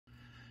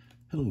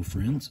Hello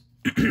friends,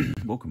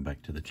 welcome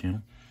back to the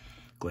channel.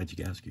 Glad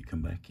you guys could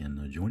come back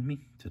and join me.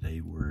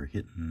 Today we're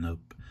hitting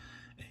up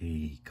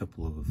a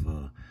couple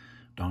of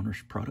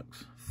Donruss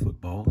products,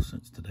 football,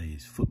 since today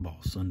is football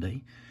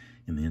Sunday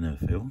in the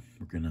NFL.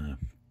 We're gonna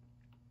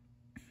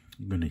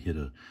hit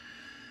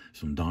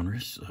some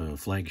Donruss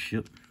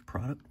flagship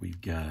product.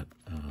 We've got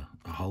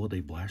a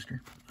holiday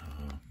blaster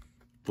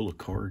full of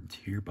cards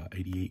here, by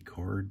 88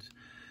 cards.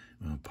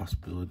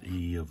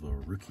 Possibility of a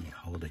rookie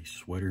holiday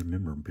sweater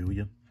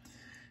memorabilia.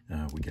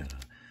 We got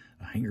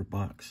a hanger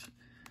box,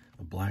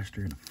 a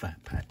blaster, and a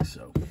fat pack.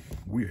 So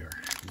we are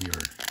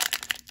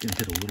gonna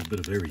hit a little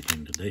bit of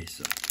everything today.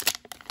 So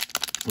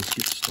let's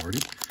get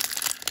started.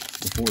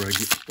 Before I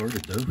get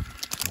started though,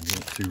 I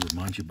want to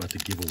remind you about the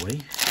giveaway.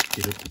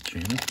 Hit up the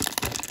channel,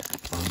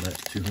 find that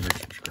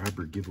 200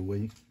 subscriber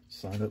giveaway,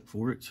 sign up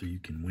for it so you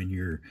can win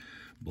your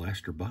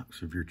blaster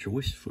box of your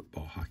choice,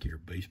 football, hockey, or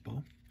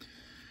baseball.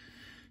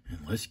 And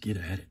let's get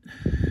at it.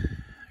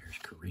 There's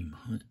Kareem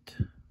Hunt,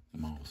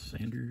 Miles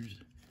Sanders,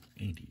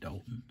 Andy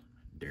Dalton,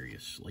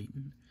 Darius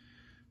Slayton,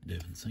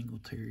 Devin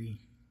Singletary,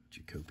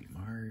 Jacoby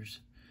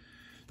Myers,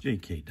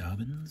 J.K.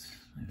 Dobbins.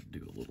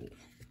 Do a little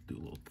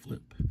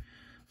flip.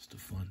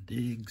 Stephon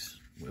Diggs.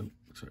 Well,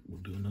 looks like we'll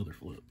do another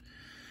flip.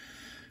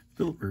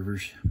 Phillip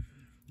Rivers,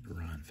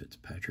 Ryan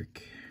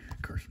Fitzpatrick,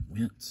 Carson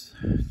Wentz,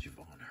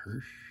 Javon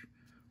Hirsch,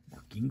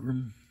 Mark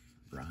Ingram,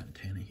 Ryan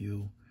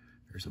Tannehill.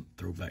 There's a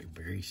throwback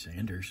Barry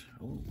Sanders.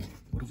 Oh,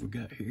 what have we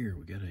got here?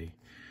 We got a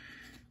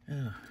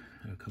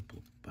couple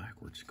of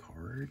backwards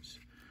cards.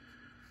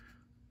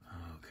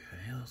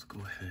 Okay, let's go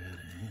ahead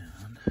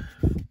and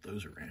flip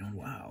those around.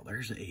 Wow,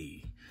 there's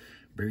a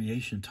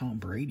variation Tom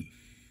Brady.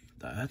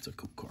 That's a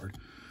cool card.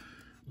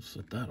 We'll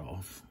set that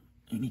off.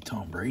 Any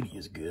Tom Brady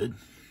is good.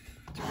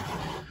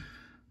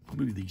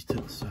 Move these to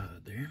the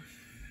side there.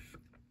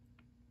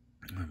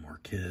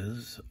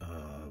 Marquez,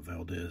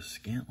 Valdez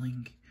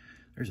Scantling.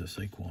 There's a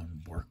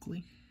Saquon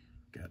Barkley.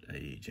 Got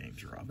a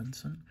James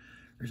Robinson.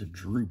 There's a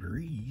Drew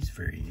Brees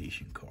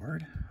variation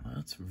card.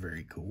 That's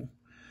very cool.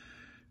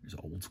 There's an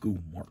old school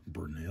Mark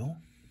Brunell.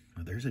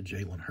 There's a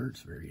Jalen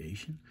Hurts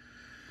variation.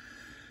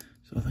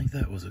 So I think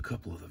that was a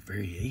couple of the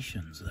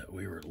variations that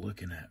we were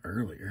looking at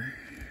earlier.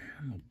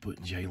 I'm going to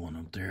put Jalen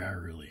up there. I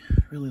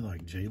really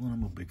like Jalen.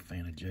 I'm a big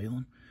fan of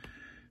Jalen.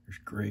 There's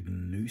Greg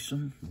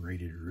Newsome,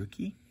 rated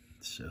rookie.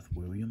 Seth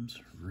Williams,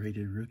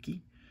 rated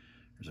rookie.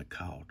 There's a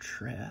Kyle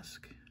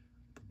Trask,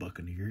 the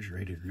Buccaneers,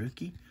 rated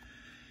rookie.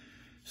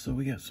 So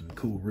we got some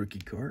cool rookie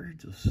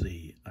cards. Let's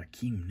see,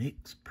 Akeem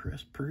Nicks,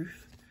 press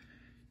proof.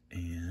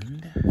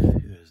 And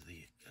who is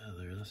the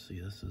other? Let's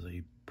see, this is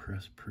a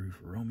press proof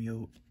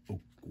Romeo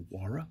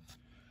Okwara.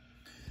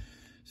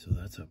 So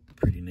that's a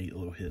pretty neat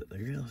little hit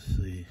there. Let's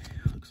see,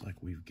 looks like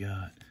we've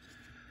got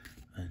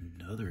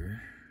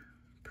another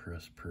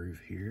press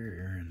proof here,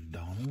 Aaron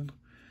Donald.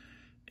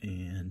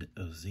 And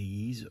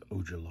Azeez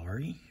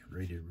Ojulari,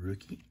 rated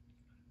rookie.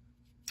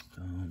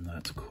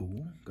 That's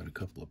cool. Got a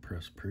couple of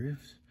press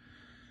proofs.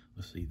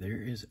 Let's see,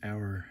 there is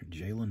our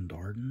Jalen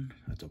Darden.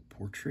 That's a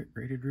portrait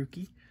rated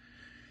rookie.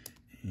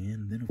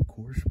 And then, of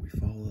course, we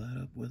follow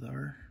that up with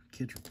our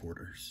kids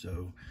reporter.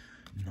 So,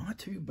 not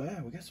too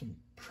bad. We got some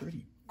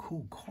pretty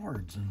cool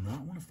cards in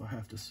that one, if I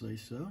have to say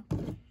so.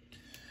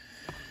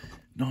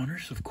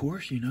 Donruss, of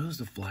course, you know, is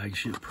the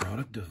flagship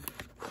product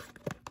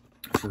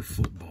for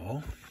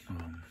football.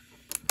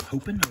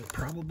 Hoping to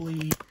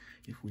probably,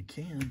 if we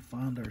can,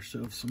 find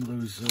ourselves some of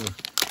those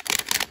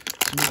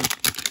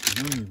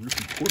young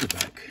rookie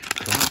quarterback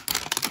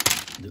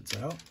that's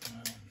out.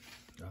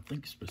 I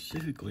think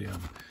specifically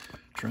I'm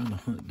trying to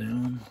hunt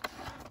down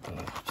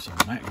some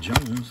Mac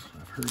Jones.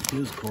 I've heard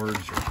his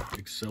cards are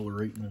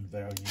accelerating in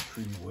value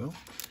pretty well.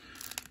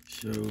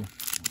 So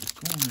let's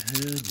go on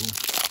ahead. We'll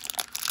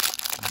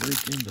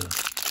break into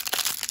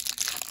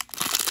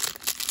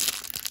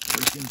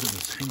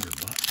this hanger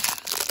box.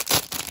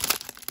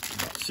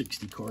 About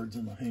 60 cards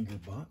in the hanger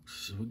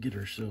box, so we'll get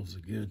ourselves a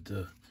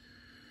good,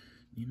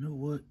 you know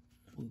what,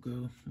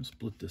 we'll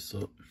split this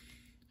up,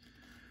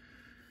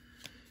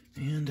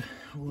 and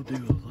we'll do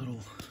a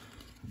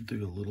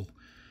little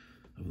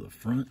of the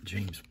front.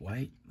 James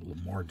White,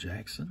 Lamar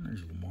Jackson,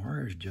 there's Lamar,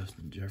 there's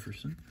Justin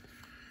Jefferson,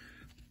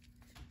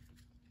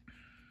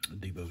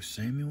 Deebo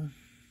Samuel,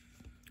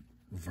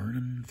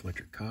 Vernon,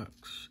 Fletcher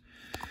Cox,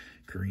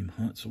 Kareem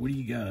Hunt. So what do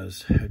you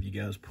guys, have you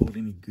guys pulled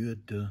any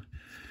good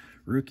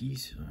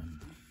rookies?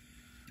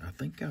 I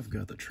think I've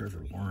got the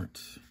Trevor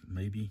Lawrence,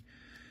 maybe.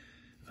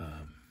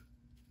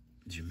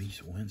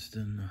 Jameis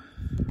Winston.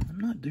 I'm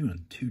not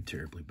doing too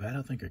terribly bad.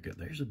 I think I got,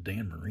 there's a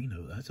Dan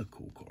Marino. That's a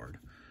cool card.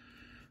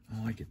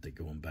 I like it. They're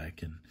going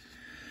back and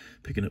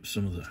picking up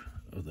some of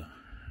the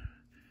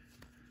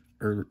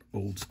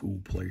old school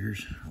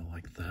players. I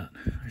like that.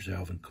 There's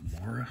Alvin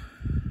Kamara.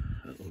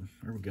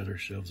 There we got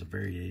ourselves a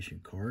variation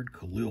card.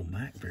 Khalil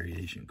Mack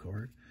variation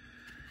card.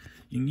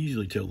 You can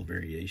usually tell the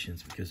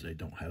variations because they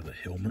don't have a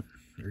helmet.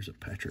 There's a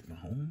Patrick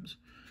Mahomes.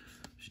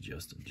 There's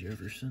Justin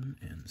Jefferson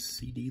and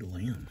CD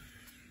Lamb.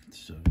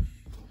 So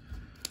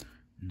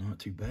not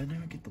too bad. Now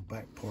we get the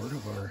back part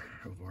of our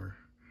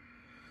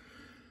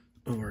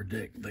of our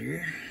deck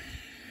there.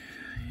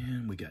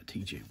 And we got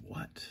TJ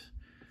Watt.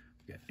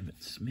 We got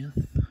Emmitt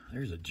Smith.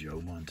 There's a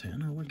Joe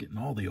Montana. We're getting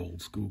all the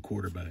old school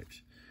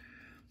quarterbacks.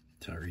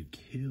 Tyreek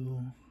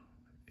Hill.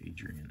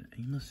 Adrian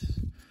Amos.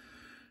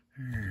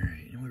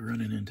 Alright, and we're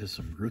running into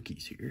some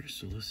rookies here,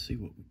 so let's see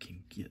what we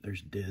can get.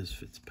 There's Dez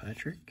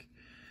Fitzpatrick.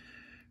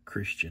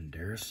 Christian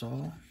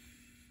Darrisaw.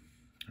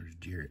 There's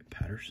Jarrett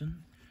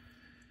Patterson.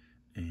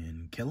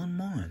 And Kellen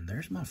Mond.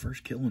 There's my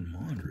first Kellen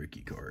Mond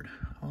rookie card.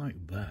 I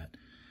like that.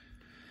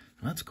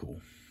 That's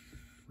cool.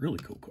 Really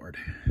cool card.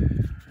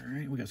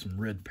 Alright, we got some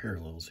red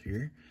parallels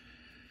here.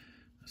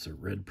 That's a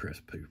red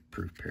press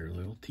proof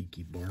parallel.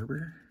 Tiki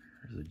Barber.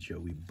 There's a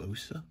Joey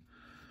Bosa.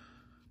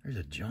 There's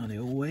a John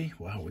Elway.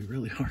 Wow, we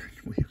really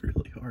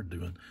are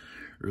doing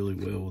really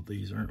well with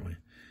these, aren't we?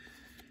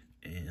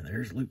 And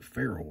there's Luke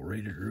Farrell,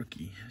 rated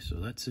rookie. So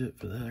that's it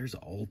for that. There's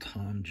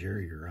all-time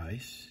Jerry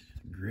Rice.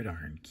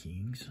 Gridiron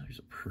Kings. There's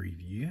a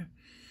preview.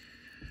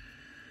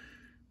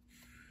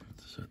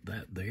 Let's set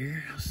that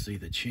there. Let's see,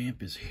 the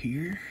champ is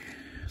here.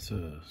 It's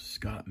a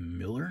Scott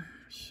Miller.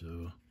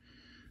 So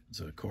it's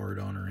a card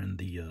honoring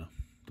the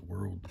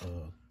world,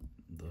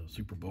 the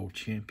Super Bowl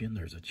champion.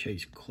 There's a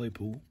Chase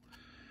Claypool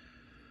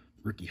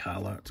rookie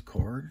highlights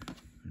card.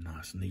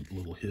 Nice, neat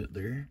little hit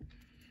there.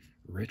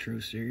 Retro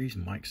series,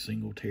 Mike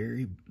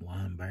Singletary,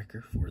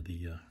 linebacker for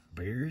the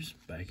Bears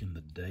back in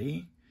the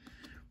day.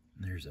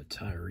 There's a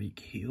Tyreek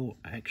Hill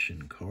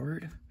action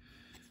card.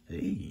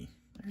 Hey,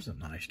 there's a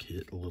nice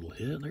hit, a little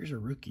hit. There's a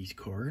rookies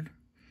card.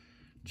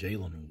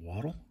 Jalen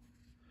Waddle.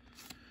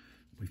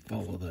 We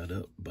follow that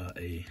up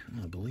by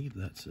I believe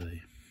that's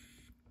a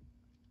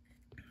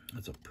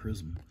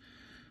prism.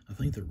 I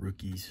think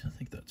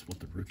that's what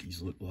the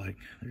rookies look like.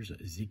 There's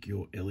a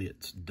Ezekiel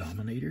Elliott's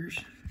Dominators.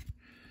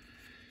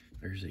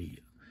 There's a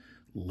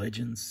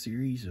Legends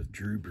series of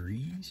Drew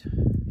Brees.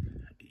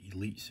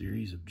 Elite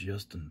series of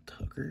Justin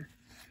Tucker.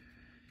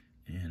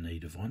 And a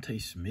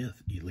Devontae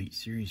Smith Elite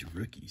Series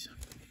Rookies.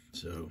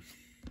 So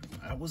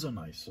that was a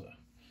nice,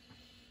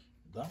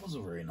 that was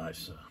a very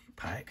nice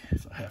pack,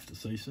 if I have to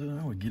say so.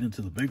 Now we get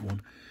into the big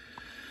one.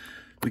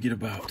 We get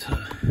about,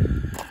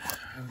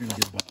 we're gonna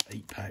get about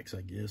 8 packs,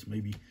 I guess,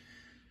 maybe.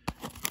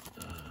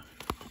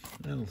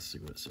 Let's see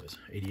what it says.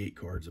 88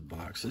 cards a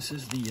box. This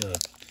is the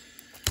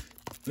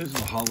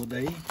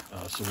holiday,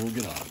 so we'll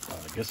get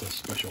I guess a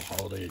special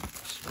holiday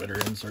sweater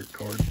insert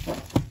card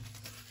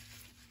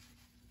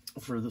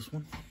for this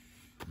one,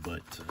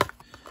 but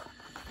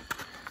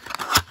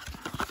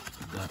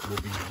that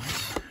will be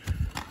nice.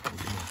 We're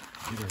gonna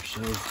get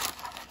ourselves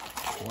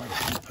quite a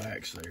few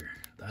packs there.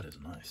 That is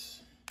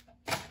nice.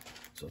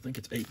 So I think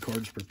it's 8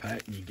 cards per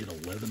pack, and you get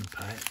 11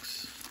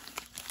 packs.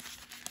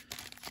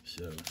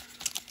 So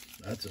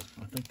I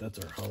think that's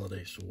our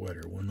holiday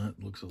sweater. When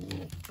that looks a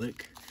little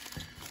thick,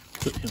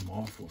 put him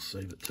off. We'll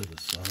save it to the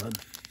side.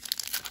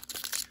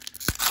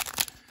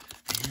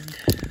 And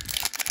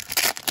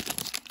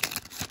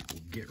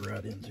we'll get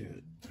right into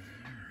it.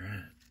 All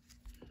right.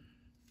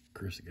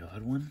 Chris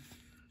Godwin,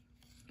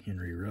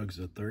 Henry Ruggs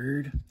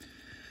III,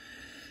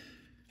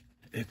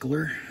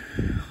 Eckler.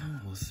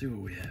 Let's see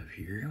what we have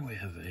here. We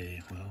have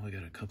we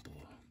got a couple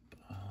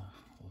of,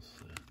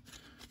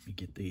 let me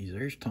get these.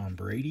 There's Tom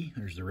Brady.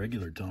 There's the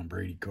regular Tom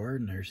Brady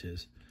card, and there's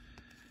his.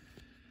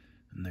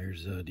 And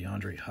there's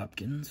DeAndre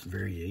Hopkins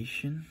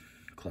variation,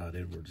 Clyde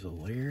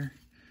Edwards-Helaire.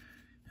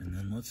 And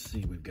then let's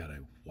see, we've got a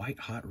White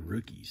Hot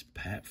Rookies,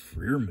 Pat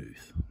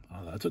Freiermuth.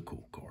 Oh, that's a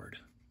cool card.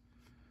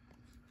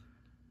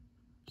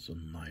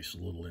 Some nice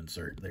little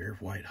insert there,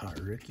 White Hot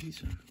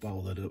Rookies. And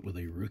follow that up with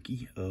a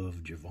rookie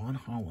of Javon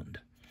Holland.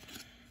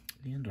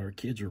 And our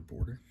kids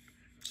reporter.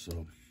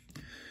 So,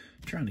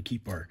 trying to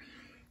keep our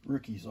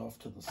rookies off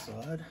to the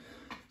side.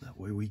 That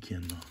way we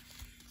can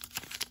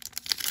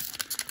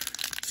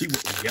see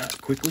what we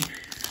got quickly.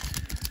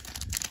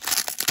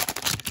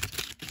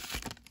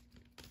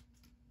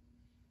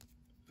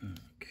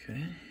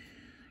 Okay,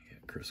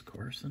 got Chris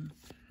Carson,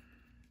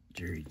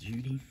 Jerry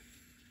Jeudy,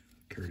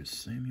 Curtis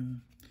Samuel,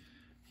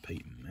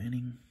 Peyton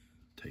Manning,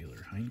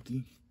 Taylor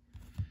Heineke.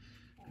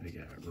 We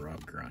got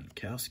Rob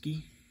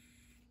Gronkowski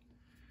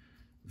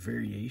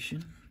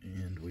variation,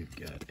 and we've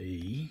got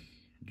a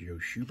Joe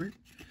Schubert,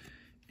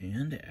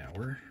 and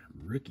our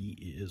rookie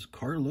is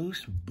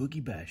Carlos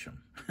Boogie Basham.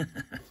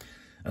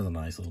 That's a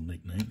nice little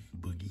nickname,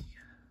 Boogie.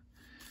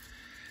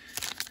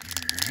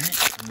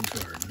 Alright, on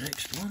to our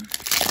next one.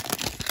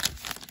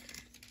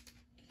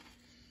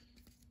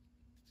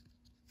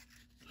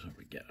 So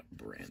we got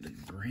Brandon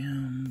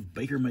Graham,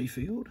 Baker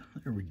Mayfield.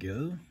 There we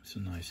go. It's a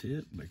nice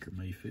hit, Baker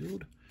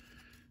Mayfield.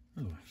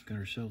 Oh, got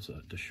ourselves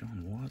a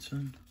Deshaun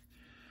Watson,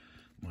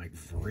 Mike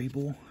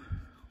Vrabel.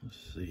 Let's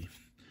see.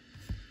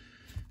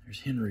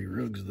 There's Henry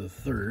Ruggs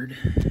III.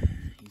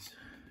 He's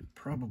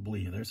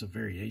probably, there's a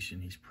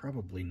variation. He's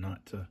probably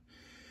not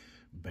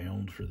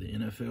bound for the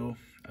NFL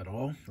at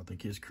all. I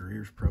think his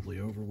career's probably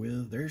over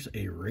with. There's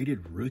a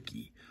rated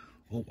rookie.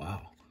 Oh,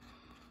 wow.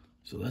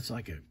 So that's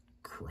like a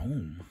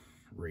chrome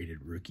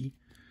rated rookie.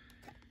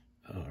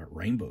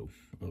 Rainbow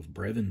of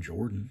Brevin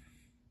Jordan.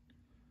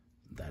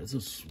 That is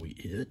a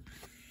sweet hit.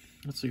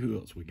 Let's see who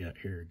else we got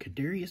here.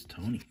 Kadarius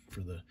Toney for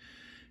the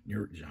New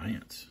York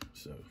Giants.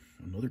 So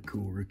another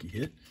cool rookie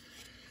hit.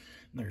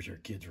 There's our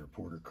kids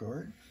reporter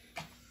card.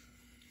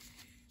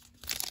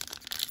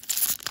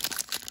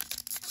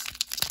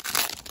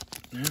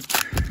 And,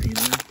 you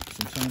know,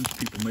 sometimes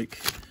people make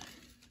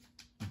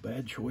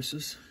bad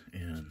choices,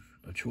 and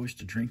a choice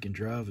to drink and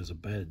drive is a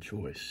bad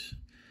choice.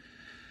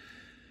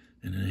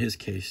 And in his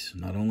case,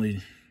 not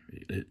only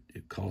it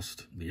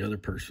cost the other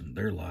person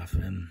their life,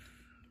 and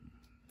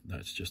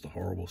that's just a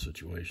horrible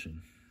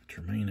situation.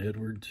 Tremaine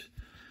Edwards,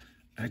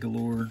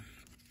 Aguilar,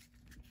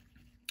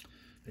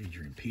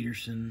 Adrian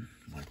Peterson,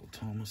 Michael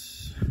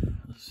Thomas.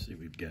 Let's see,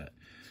 we've got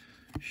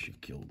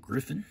Shaquille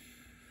Griffin,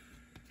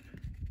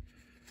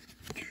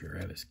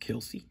 Travis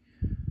Kelce.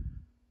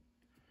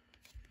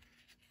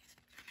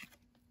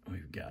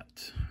 We've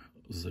got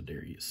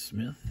Zadarius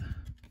Smith.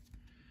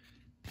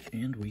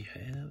 And we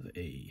have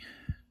a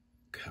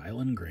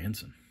Kylan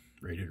Granson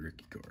rated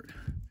rookie card.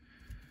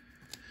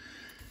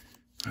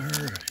 All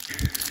right.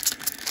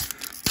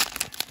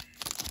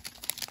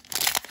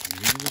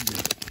 Here we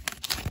go.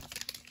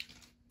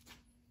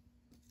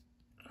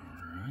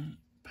 All right.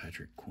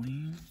 Patrick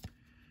Queen,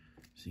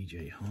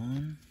 CJ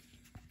Hahn,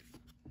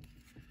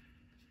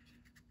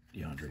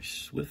 DeAndre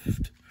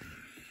Swift.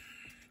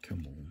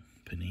 Come on.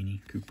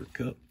 Panini, Cooper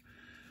Kupp,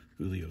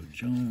 Julio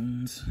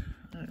Jones.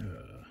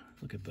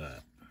 Look at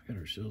that. Got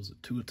ourselves a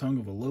Tua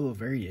Tagovailoa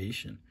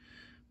variation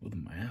with a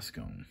mask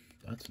on.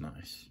 That's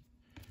nice.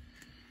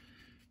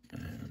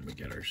 And we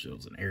got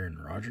ourselves an Aaron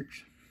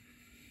Rodgers.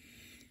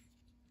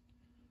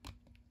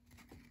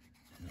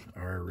 And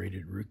our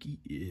rated rookie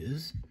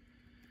is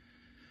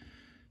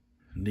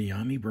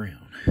De'Ami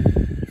Brown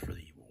for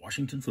the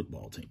Washington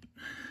football team.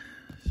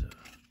 So,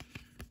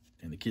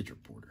 and the kids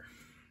reporter.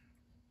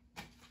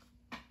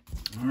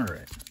 All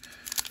right.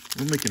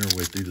 We're making our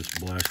way through this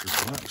blaster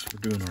box.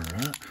 We're doing all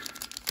right.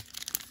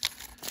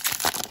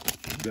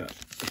 We've got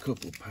a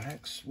couple of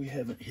packs. We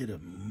haven't hit a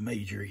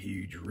major,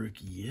 huge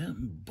rookie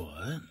yet,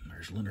 but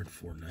there's Leonard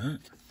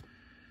Fournette,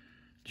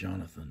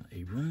 Jonathan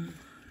Abram,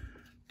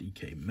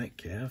 DK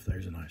Metcalf.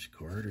 There's a nice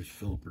card. There's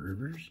Phillip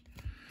Rivers.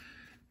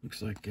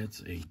 Looks like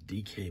that's a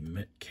DK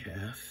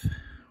Metcalf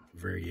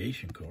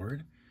variation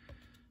card.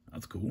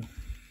 That's cool.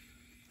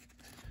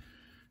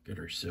 Got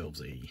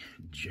ourselves a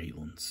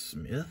Jalen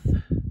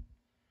Smith.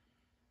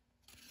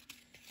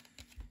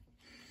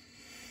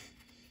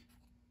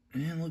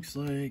 And looks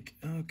like,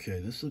 okay,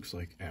 this looks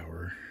like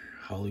our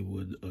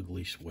Hollywood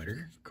Ugly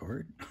Sweater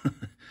card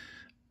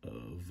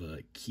of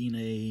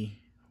Kene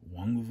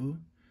Nwangwu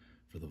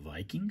for the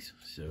Vikings.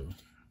 So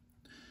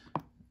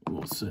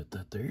we'll set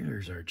that there.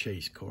 There's our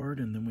Chase card.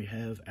 And then we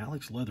have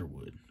Alex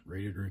Leatherwood,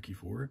 rated rookie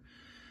for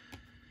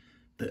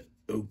the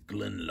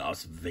Oakland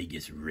Las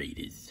Vegas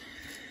Raiders.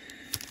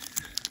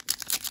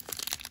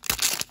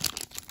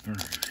 All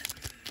right.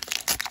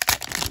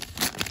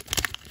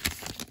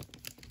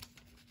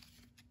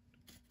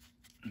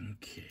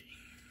 Okay,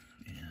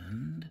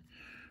 and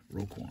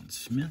Roquan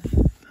Smith,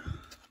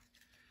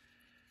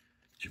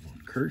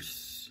 Javon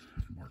Curse,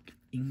 Mark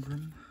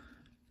Ingram,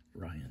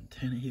 Ryan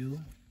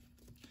Tannehill,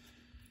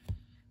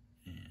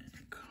 and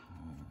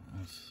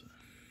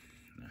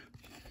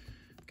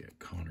got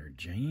Connor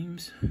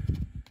James.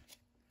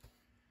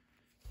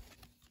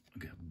 We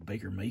got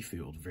Baker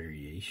Mayfield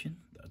variation.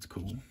 That's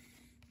cool.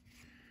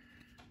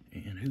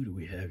 And who do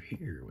we have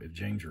here? We have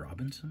James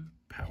Robinson,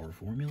 Power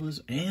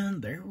Formulas,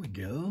 and there we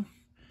go.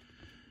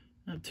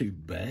 Not too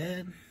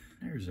bad.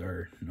 There's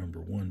our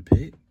 #1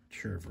 pick,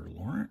 Trevor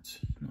Lawrence.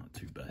 Not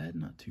too bad,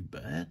 not too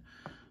bad.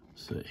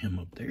 Set him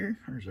up there.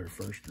 There's our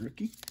first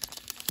rookie.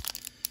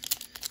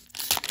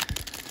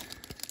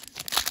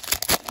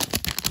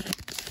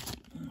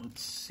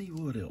 Let's see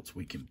what else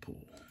we can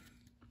pull.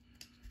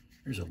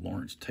 There's a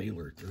Lawrence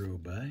Taylor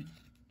throwback,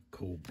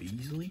 Cole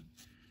Beasley,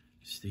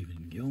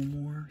 Stephen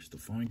Gilmore,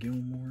 Stephon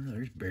Gilmore.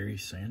 There's Barry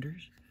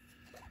Sanders,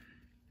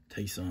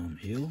 Taysom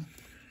Hill.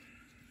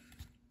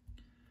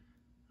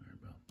 Sorry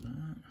about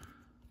that.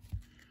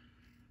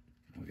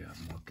 We got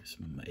Marcus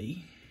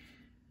May.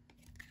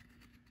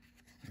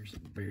 There's a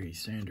Barry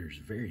Sanders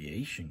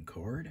variation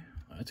card.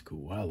 That's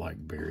cool. I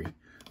like Barry.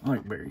 I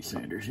like Barry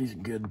Sanders. He's a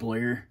good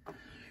player.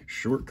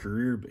 Short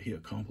career, but he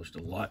accomplished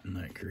a lot in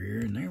that career.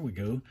 And there we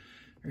go.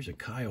 There's a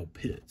Kyle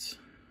Pitts.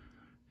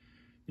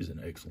 He's an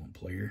excellent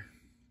player.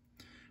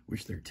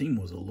 Wish their team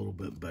was a little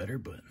bit better,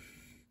 but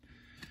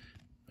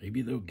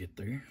maybe they'll get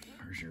there.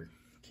 There's your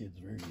kids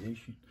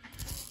variation.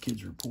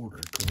 Kids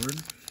reporter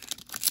card.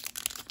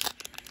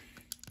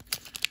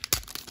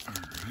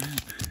 Alright.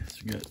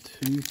 So we got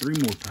 3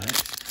 more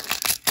packs.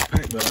 The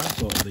pack that I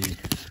saw the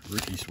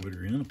rookie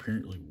sweater in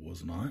apparently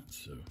was not,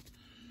 so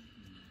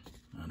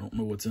I don't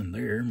know what's in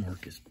there.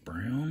 Marcus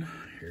Brown,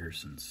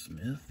 Harrison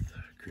Smith,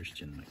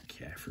 Christian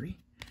McCaffrey.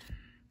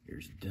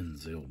 Here's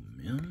Denzel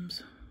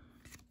Mims.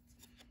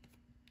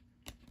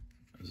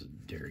 There's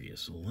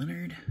Darius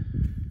Leonard.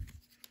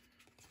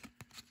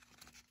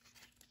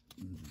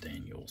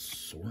 Daniel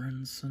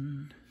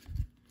Sorensen.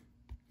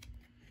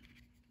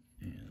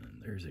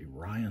 And there's a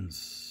Ryan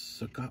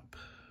Succop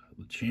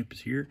The champ is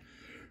here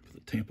for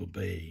the Tampa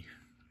Bay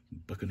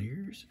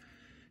Buccaneers.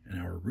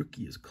 And our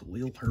rookie is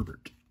Khalil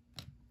Herbert.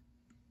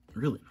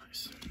 Really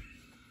nice.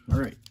 All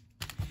right.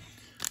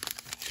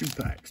 2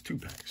 packs.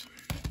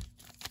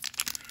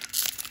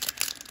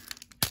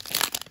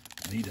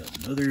 Need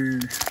another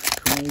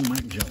Come on,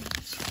 Mac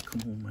Jones.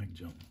 Come on, Mac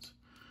Jones.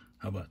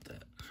 How about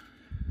that?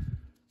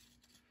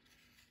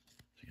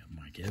 So you got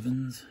Mike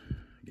Evans.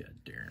 You got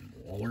Darren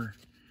Waller.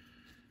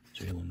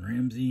 Jalen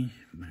Ramsey.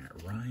 Matt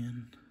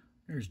Ryan.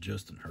 There's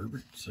Justin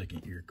Herbert,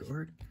 2nd year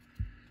card.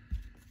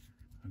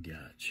 We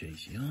got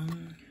Chase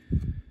Young.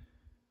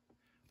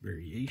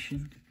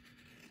 Variation.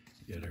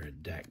 We got our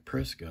Dak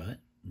Prescott.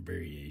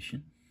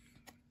 Variation.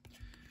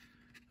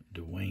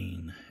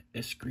 Dwayne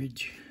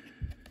Eskridge.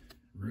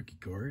 Rookie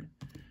card.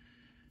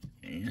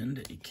 And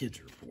a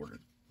kids report.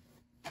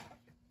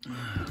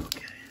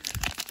 Okay.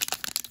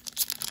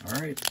 All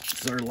right.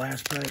 It's our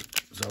last pack.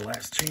 It's our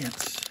last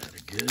chance at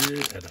a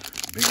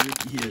big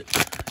rookie hit.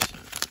 So,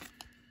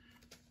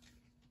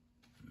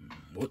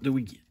 what do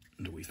we get?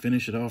 Do we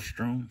finish it off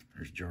strong?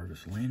 There's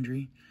Jarvis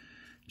Landry,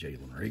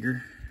 Jalen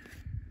Reagor,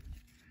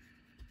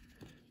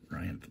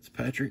 Ryan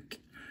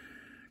Fitzpatrick,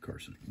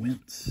 Carson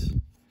Wentz.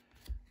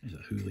 There's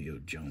a Julio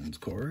Jones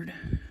card.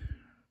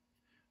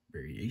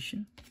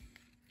 Variation.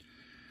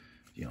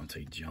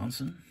 Deontay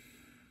Johnson.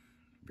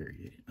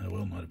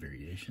 Well, not a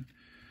variation.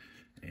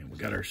 And we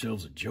got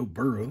ourselves a Joe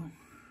Burrow.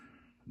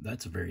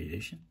 That's a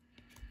variation.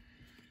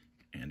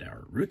 And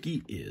our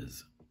rookie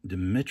is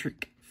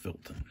Demetric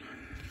Felton.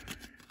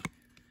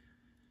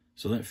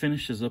 So that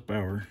finishes up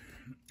our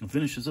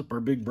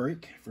big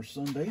break for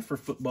Sunday, for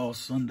Football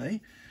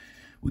Sunday.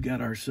 We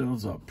got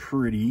ourselves a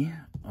pretty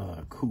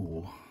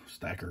cool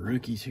stack of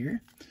rookies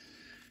here.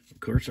 Of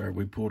course,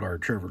 we pulled our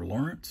Trevor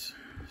Lawrence,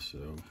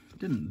 so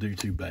didn't do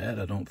too bad,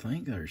 I don't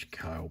think. There's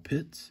Kyle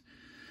Pitts.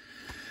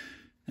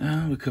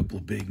 A couple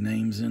of big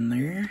names in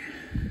there.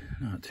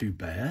 Not too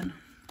bad.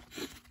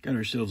 Got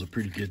ourselves a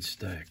pretty good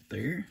stack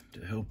there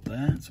to help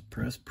that. It's a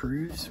press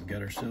proofs. We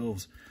got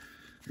ourselves,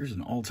 there's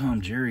an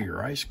all-time Jerry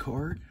Rice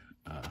card.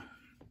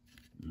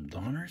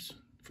 Donruss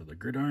for the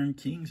Gridiron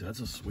Kings. That's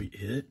a sweet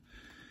hit.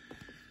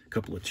 A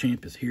couple of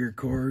Champ is Here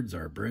cards.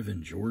 Our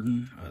Brevin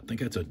Jordan. I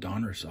think that's a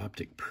Donruss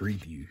Optic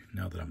preview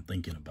now that I'm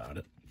thinking about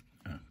it.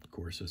 Of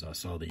course, as I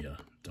saw the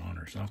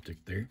Donruss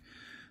Optic there.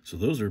 So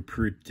those are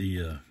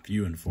pretty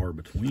few and far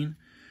between.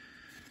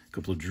 A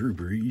couple of Drew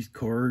Brees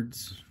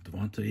cards.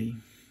 Devontae.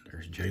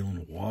 There's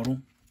Jalen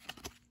Waddle.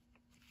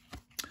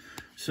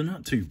 So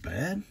not too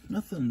bad.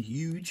 Nothing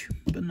huge,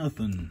 but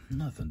nothing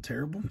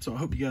terrible. So I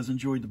hope you guys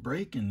enjoyed the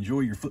break and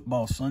enjoy your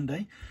Football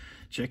Sunday.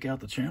 Check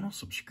out the channel.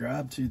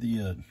 Subscribe to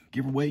the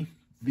giveaway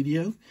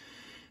video.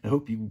 I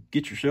hope you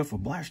get yourself a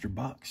blaster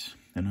box.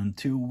 And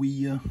until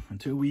we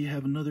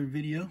have another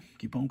video,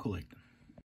 keep on collecting.